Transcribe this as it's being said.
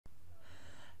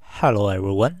Hello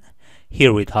everyone,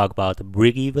 here we talk about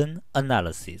break-even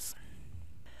analysis.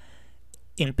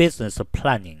 In business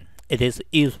planning, it is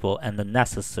useful and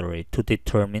necessary to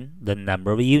determine the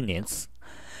number of units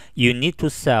you need to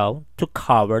sell to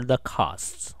cover the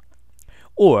costs,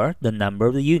 or the number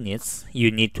of units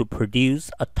you need to produce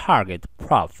a target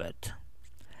profit.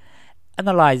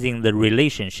 Analyzing the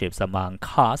relationships among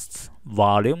costs,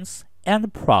 volumes,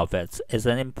 and profits is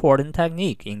an important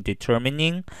technique in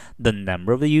determining the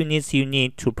number of units you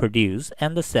need to produce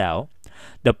and sell,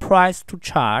 the price to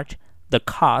charge, the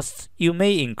costs you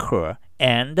may incur,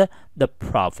 and the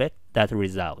profit that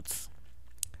results.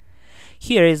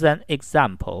 Here is an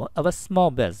example of a small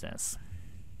business.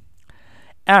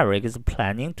 Eric is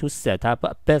planning to set up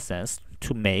a business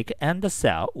to make and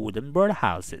sell wooden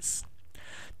birdhouses.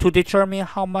 To determine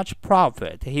how much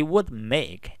profit he would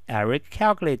make, Eric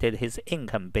calculated his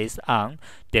income based on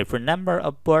different number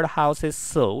of birdhouses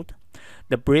sold.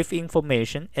 The brief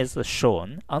information is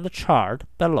shown on the chart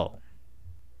below.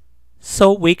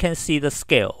 So we can see the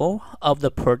scale of the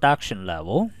production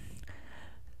level: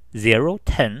 0,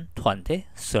 10, 20,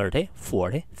 30,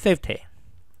 40, 50.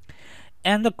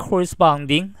 And the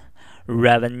corresponding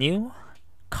revenue,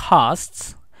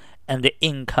 costs, and the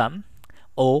income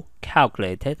all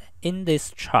calculated in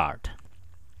this chart.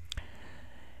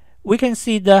 We can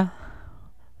see the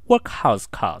workhouse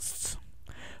costs: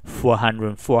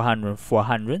 400, 400,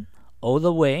 400, all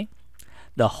the way.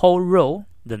 The whole row,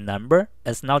 the number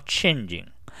is not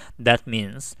changing. That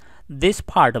means this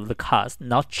part of the cost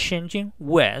not changing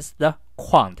with the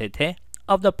quantity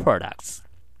of the products.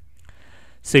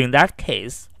 So in that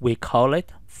case, we call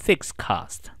it fixed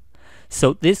cost.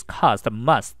 So this cost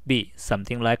must be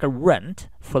something like a rent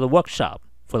for the workshop,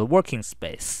 for the working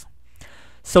space.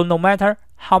 So no matter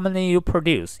how many you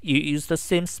produce, you use the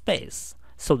same space.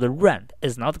 So the rent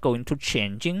is not going to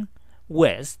changing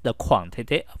with the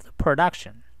quantity of the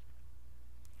production.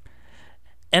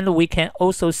 And we can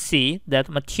also see that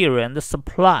material and the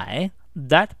supply,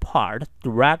 that part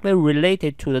directly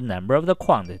related to the number of the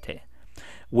quantity.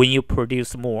 When you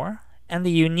produce more and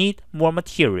you need more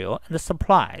material and the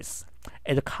supplies,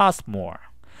 it costs more.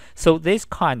 So this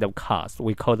kind of cost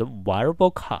we call the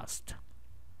variable cost.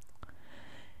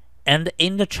 And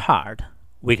in the chart,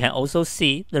 we can also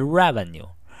see the revenue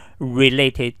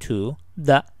related to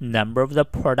the number of the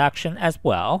production as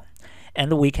well.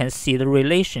 And we can see the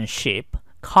relationship.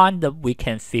 We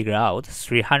can figure out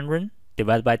 300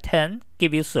 divided by 10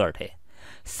 give you 30.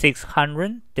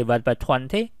 600 divided by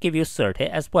 20 give you 30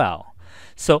 as well.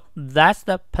 So that's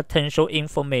the potential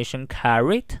information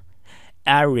carried.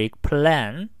 Eric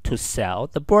planned to sell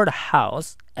the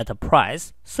birdhouse at a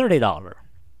price $30.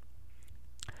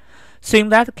 So in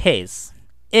that case,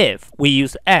 if we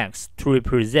use X to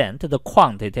represent the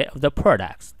quantity of the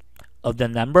products of the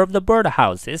number of the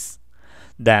birdhouses,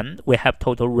 then we have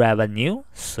total revenue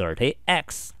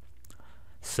 30x.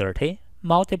 30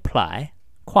 multiply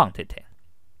quantity.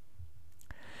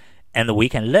 And we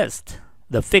can list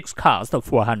the fixed cost of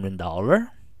 $400.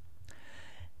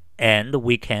 And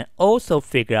we can also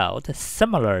figure out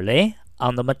similarly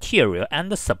on the material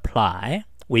and the supply.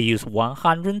 We use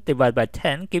 100 divided by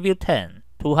 10 give you 10.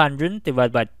 200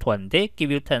 divided by 20 give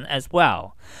you 10 as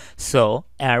well. So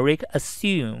Eric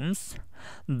assumes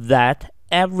that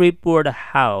every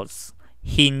birdhouse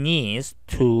he needs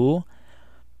to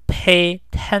pay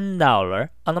 $10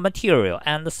 on the material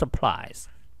and the supplies.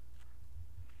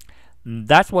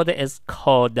 That's what is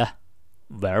called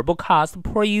variable cost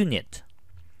per unit.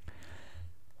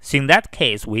 So in that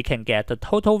case, we can get the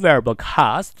total variable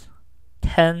cost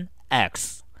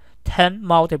 10x. 10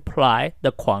 multiply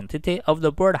the quantity of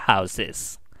the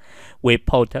birdhouses. We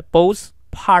put both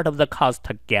part of the cost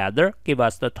together, give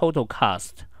us the total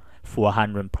cost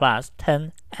 400 plus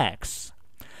 10x.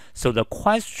 So the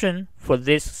question for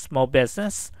this small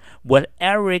business, what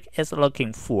Eric is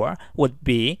looking for would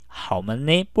be how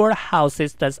many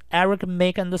birdhouses does Eric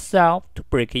make and sell to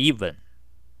break even?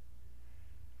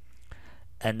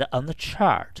 And on the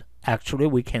chart, actually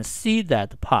we can see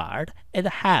that part. It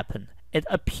happened. It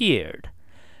appeared.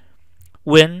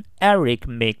 When Eric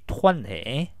make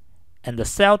 20 and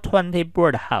sell 20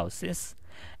 birdhouses,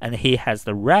 and he has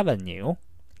the revenue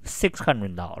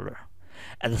 $600.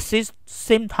 At the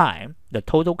same time, the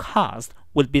total cost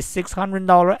would be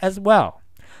 $600 as well.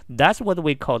 That's what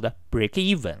we call the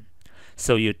break-even.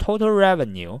 So your total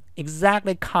revenue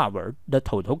exactly covered the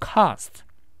total cost.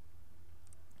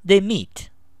 They meet.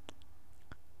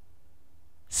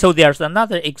 So there's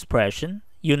another expression,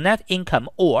 your net income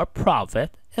or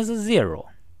profit is 0.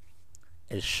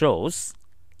 It shows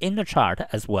in the chart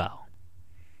as well.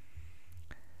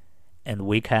 And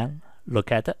we can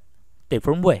look at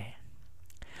different way.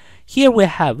 Here we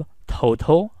have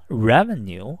total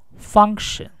revenue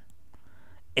function.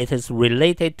 It is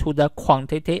related to the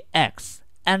quantity x,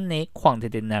 any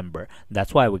quantity number.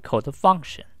 That's why we call it a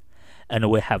function. And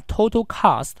we have total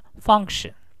cost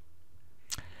function.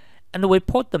 And we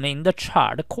put them in the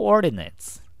chart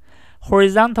coordinates.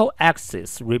 Horizontal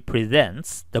axis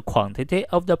represents the quantity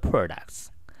of the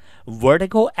products.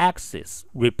 Vertical axis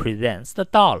represents the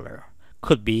dollar.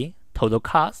 Could be total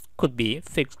cost, could be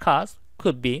fixed cost,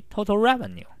 could be total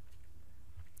revenue.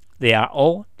 They are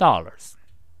all dollars.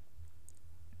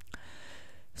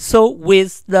 So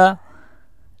with the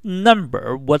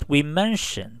number what we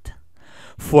mentioned,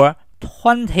 for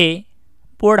 20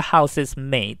 birdhouses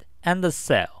made and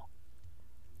sell,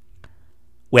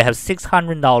 we have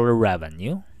 $600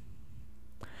 revenue.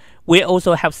 We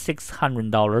also have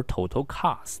 $600 total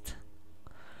cost.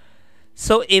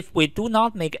 So if we do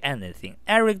not make anything,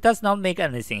 Eric does not make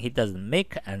anything, he doesn't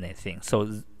make anything.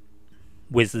 So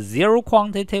with zero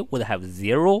quantity, would have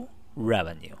zero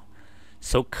revenue.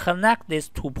 So connect these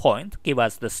 2 points, give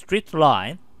us the straight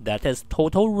line, that is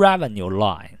total revenue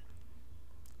line,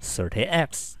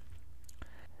 30x.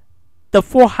 The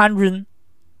 $400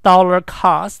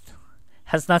 cost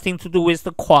has nothing to do with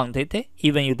the quantity.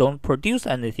 Even you don't produce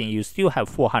anything, you still have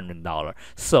 $400.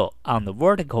 So on the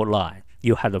vertical line,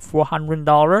 you have the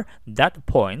 $400. That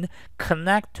point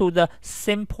connect to the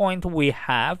same point we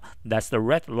have, that's the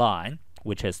red line,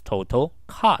 which is total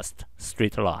cost,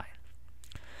 straight line.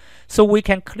 So we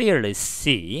can clearly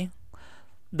see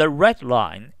the red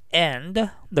line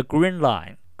and the green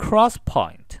line cross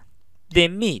point. They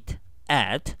meet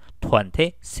at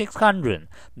 2600.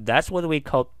 That's what we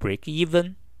call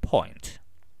break-even point.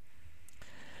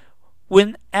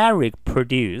 When Eric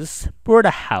produces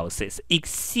birdhouses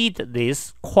exceed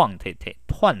this quantity,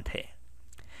 20,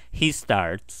 he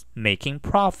starts making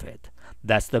profit.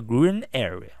 That's the green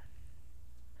area.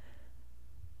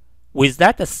 With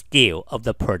that scale of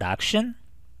the production,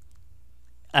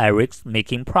 Eric's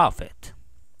making profit.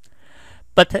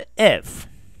 But if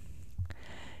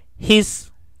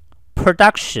his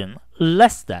production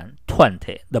less than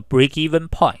 20, the break-even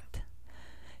point,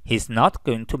 he's not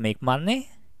going to make money.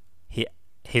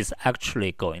 He's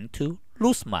actually going to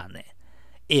lose money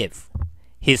if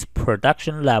his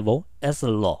production level is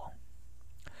low.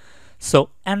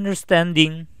 So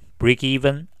understanding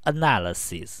break-even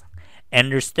analysis,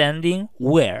 understanding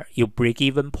where your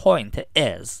break-even point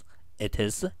is, it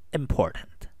is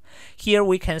important. Here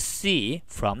we can see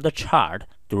from the chart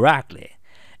directly,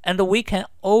 and we can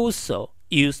also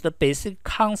use the basic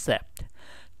concept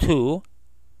to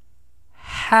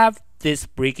have this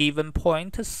break-even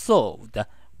point solved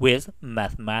with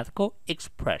mathematical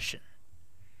expression.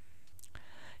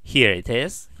 Here it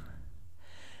is.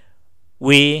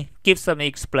 We give some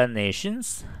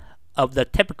explanations of the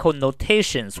typical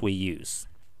notations we use.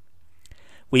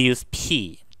 We use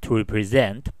P to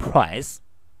represent price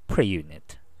per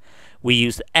unit. We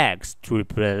use X to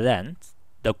represent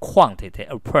the quantity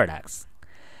of products,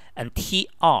 and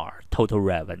TR, total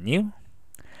revenue.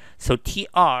 So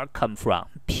TR comes from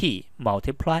P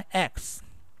multiply X.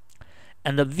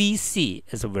 And the VC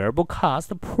is a variable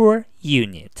cost per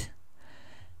unit.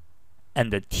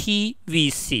 And the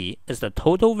TVC is the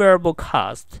total variable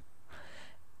cost.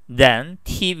 Then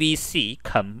TVC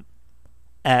comes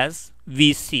as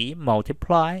VC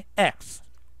multiply X.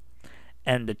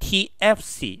 And the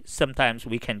TFC, sometimes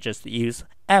we can just use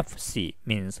FC,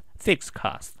 means fixed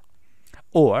cost,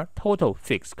 or total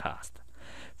fixed cost.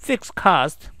 Fixed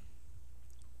cost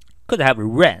could have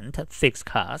rent, fixed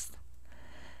cost,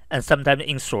 and sometimes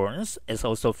insurance is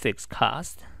also fixed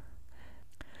cost,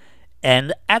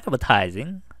 and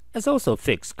advertising is also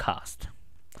fixed cost.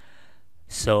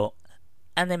 So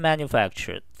any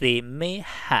manufacturer, they may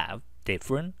have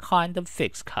different kind of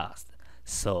fixed cost.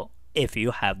 So if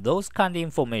you have those kind of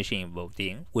information involved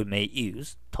in, we may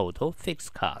use total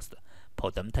fixed cost,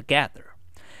 put them together.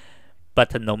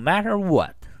 But no matter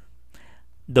what,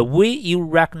 the way you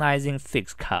recognizing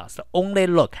fixed cost, only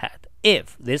look at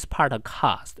if this part of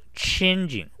cost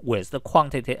changing with the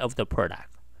quantity of the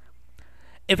product.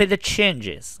 If it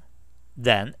changes,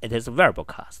 then it is variable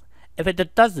cost. If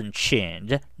it doesn't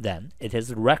change, then it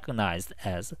is recognized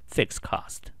as fixed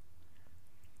cost.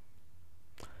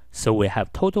 So we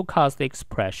have total cost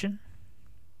expression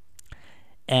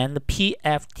and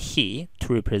PFT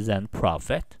to represent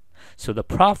profit. So the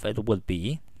profit would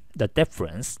be the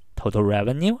difference, total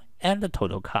revenue and the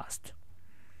total cost.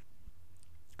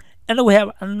 And we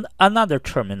have another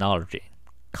terminology,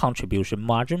 contribution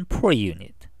margin per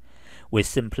unit. We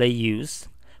simply use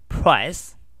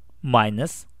price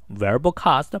minus variable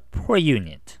cost per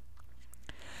unit.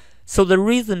 So the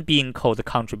reason being called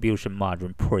contribution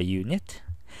margin per unit,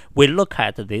 we look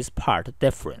at this part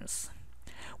difference.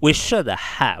 We should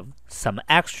have some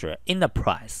extra in the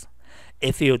price.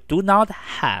 If you do not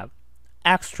have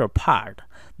extra part,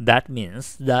 that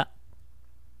means the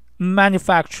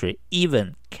manufacturing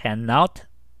even cannot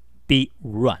be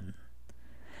run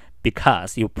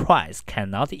because your price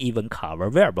cannot even cover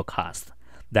variable cost.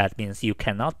 That means you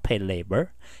cannot pay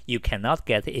labor, you cannot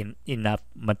get enough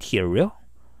material,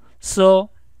 so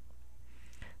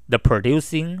the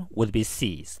producing would be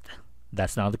ceased.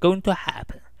 That's not going to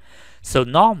happen. So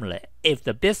normally, if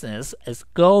the business is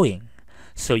going,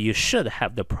 so you should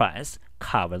have the price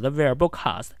cover the variable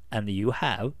cost, and you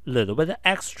have a little bit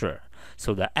extra.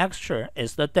 So the extra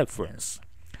is the difference.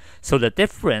 So the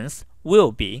difference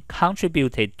will be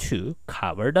contributed to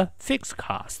cover the fixed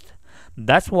cost.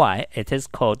 That's why it is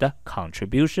called the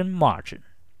contribution margin.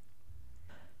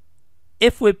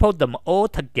 If we put them all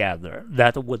together,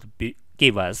 that would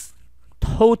give us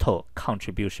total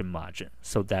contribution margin.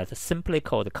 So that's simply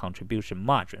called contribution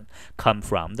margin. Come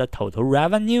from the total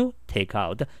revenue, take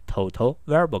out the total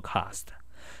variable cost.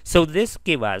 So this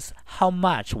gives us how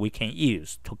much we can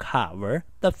use to cover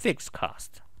the fixed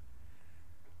cost.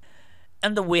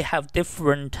 And we have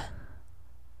different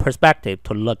perspective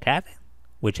to look at,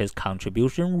 which is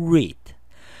contribution rate.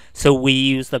 So we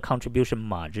use the contribution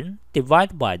margin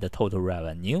divided by the total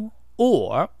revenue,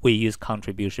 or we use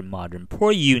contribution margin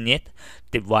per unit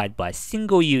divided by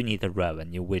single unit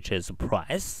revenue, which is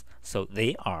price. So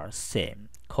they are same,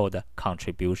 called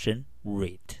contribution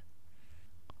rate.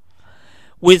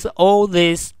 With all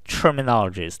these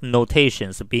terminologies,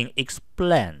 notations being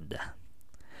explained,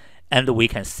 and we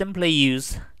can simply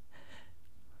use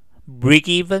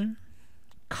break-even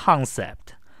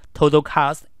concept. Total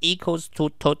cost equals to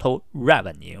total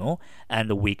revenue,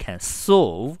 and we can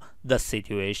solve the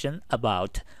situation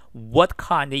about what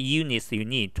kind of units you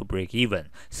need to break even.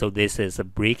 So this is a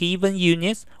break-even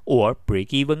units or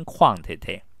break-even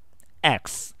quantity,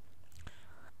 X.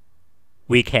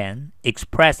 We can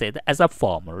express it as a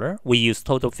formula. We use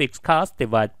total fixed cost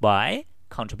divided by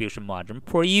contribution margin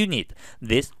per unit.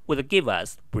 This would give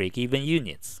us break-even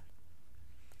units.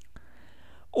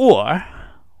 Or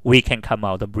we can come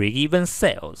out of break-even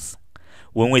sales.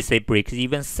 When we say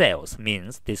break-even sales,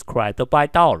 means described by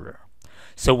dollar.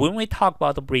 So when we talk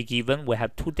about the break-even, we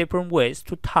have two different ways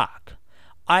to talk.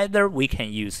 Either we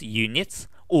can use units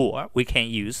or we can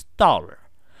use dollar.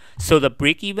 So the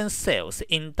break-even sales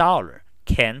in dollar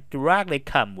can directly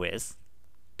come with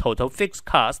total fixed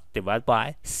cost divided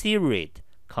by C rate,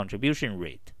 contribution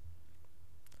rate.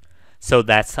 So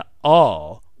that's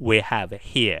all we have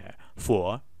here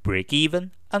for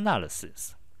break-even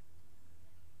analysis.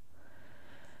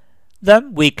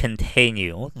 Then we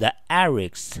continue the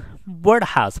Eric's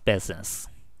birdhouse business.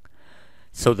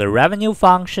 So the revenue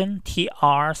function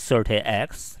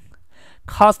TR30X,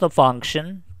 cost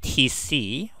function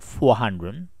TC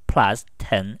 400 plus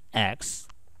 10X.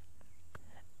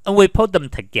 And we put them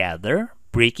together.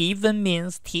 Break-even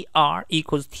means TR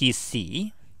equals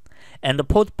TC. And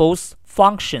put both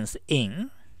functions in.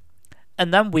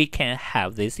 And then we can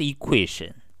have this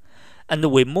equation. And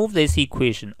we move this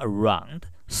equation around,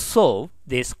 solve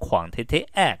this quantity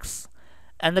x,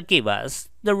 and give us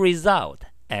the result.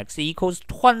 X equals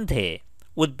 20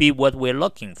 would be what we're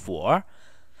looking for.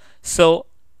 So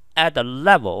at the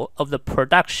level of the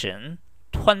production,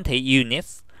 20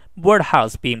 units,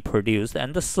 birdhouse being produced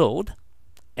and sold,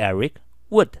 Eric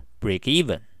would break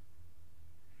even.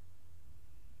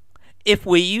 If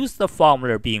we use the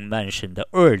formula being mentioned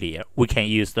earlier, we can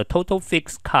use the total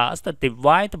fixed cost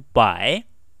divided by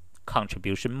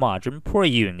contribution margin per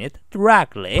unit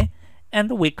directly,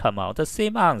 and we come out the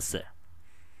same answer.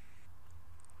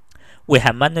 We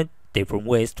have many different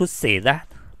ways to say that.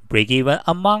 Break-even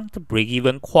amount,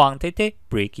 break-even quantity,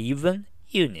 break-even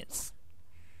units.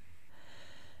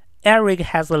 Eric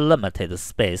has a limited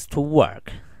space to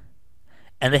work,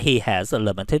 and he has a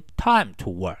limited time to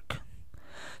work.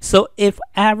 So if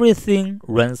everything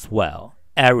runs well,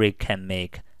 Eric can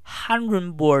make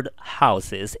 100 board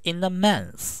houses in a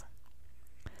month.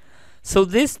 So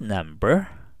this number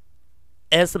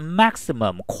is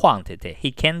maximum quantity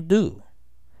he can do.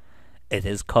 It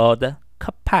is called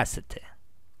capacity.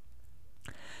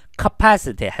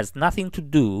 Capacity has nothing to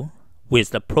do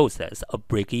with the process of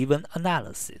break-even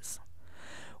analysis.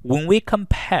 When we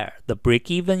compare the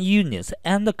break-even units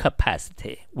and the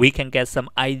capacity, we can get some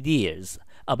ideas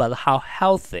about how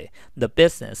healthy the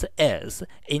business is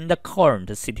in the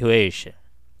current situation.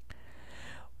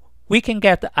 We can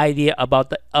get the idea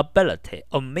about the ability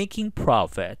of making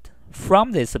profit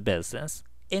from this business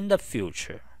in the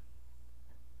future.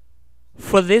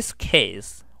 For this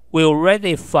case, we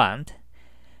already found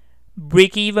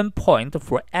break-even point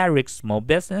for Eric's small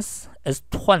business is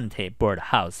 20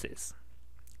 birdhouses.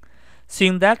 So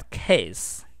in that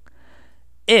case,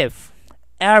 if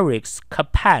Eric's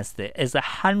capacity is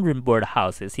 100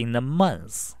 birdhouses in a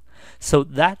month, so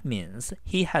that means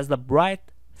he has a bright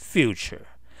future.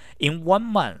 In 1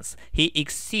 month, he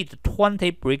exceeds 20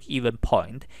 break-even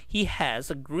point. He has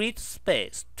a great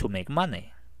space to make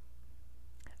money.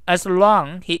 As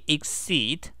long he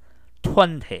exceeds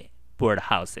 20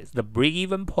 birdhouses, the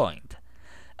break-even point,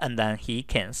 and then he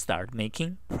can start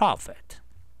making profit.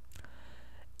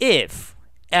 If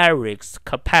Eric's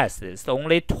capacity is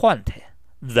only 20,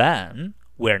 then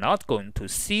we're not going to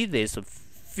see this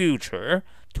future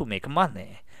to make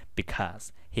money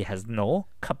because he has no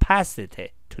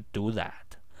capacity to do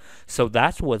that. So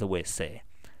that's what we say.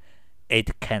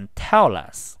 It can tell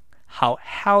us how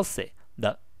healthy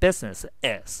the business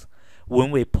is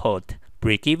when we put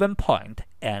break-even point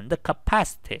and the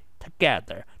capacity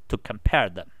together to compare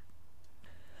them.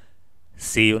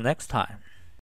 See you next time.